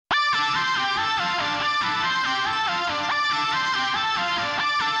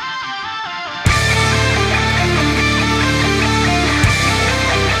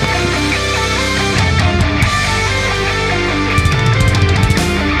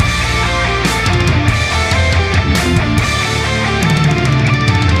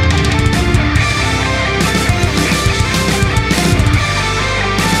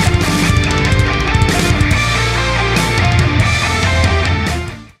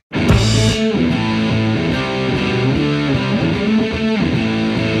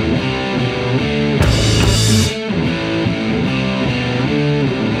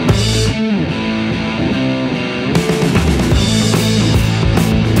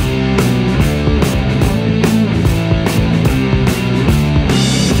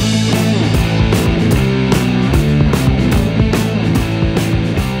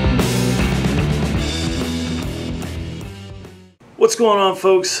going on,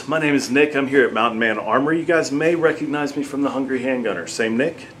 folks? My name is Nick. I'm here at Man Armory. You guys may recognize me from the Hungry Handgunner. Same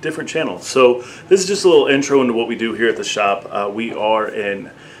Nick, different channel. So this is just a little intro into what we do here at the shop. We are an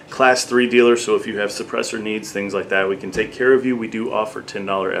Class 3 dealer, so if you have suppressor needs, things like that, we can take care of you. We do offer $10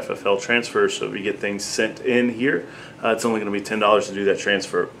 FFL transfers, so if you get things sent in here, it's only going to be $10 to do that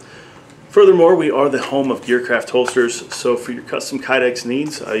transfer. Furthermore, we are the home of Gearcraft holsters, so for your custom kydex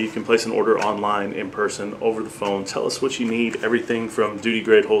needs, you can place an order online, in person, over the phone. Tell us what you need, everything from duty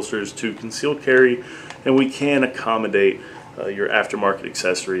grade holsters to concealed carry, and we can accommodate your aftermarket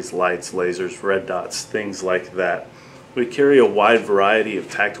accessories, lights, lasers, red dots, things like that. We carry a wide variety of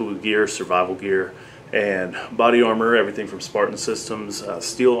tactical gear, survival gear, and body armor, everything from Spartan systems,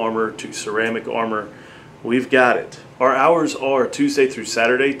 steel armor to ceramic armor. We've got it. Our hours are Tuesday through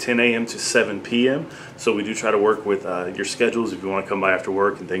Saturday, 10 a.m. to 7 p.m. So we do try to work with your schedules if you want to come by after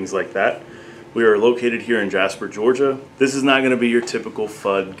work and things like that. We are located here in Jasper, Georgia. This is not going to be your typical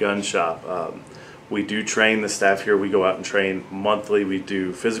FUD gun shop. We do train the staff here. We go out and train monthly. We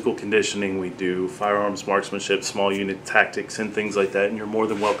do physical conditioning. We do firearms marksmanship, small unit tactics, and things like that. And you're more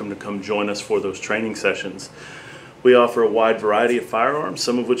than welcome to come join us for those training sessions. We offer a wide variety of firearms,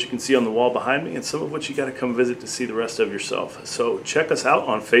 some of which you can see on the wall behind me, and some of which you got to come visit to see the rest of yourself. So check us out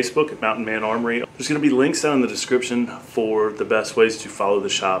on Facebook at Man Armory. There's going to be links down in the description for the best ways to follow the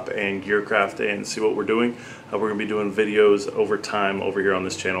shop and Gearcraft and see what we're doing. We're going to be doing videos over time over here on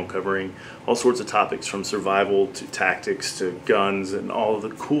this channel covering all sorts of topics from survival to tactics to guns and all of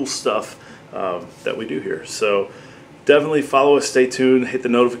the cool stuff that we do here. So definitely follow us, stay tuned, hit the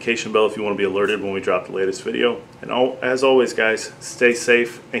notification bell if you want to be alerted when we drop the latest video. And as always, guys, stay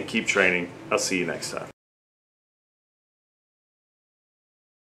safe and keep training. I'll see you next time.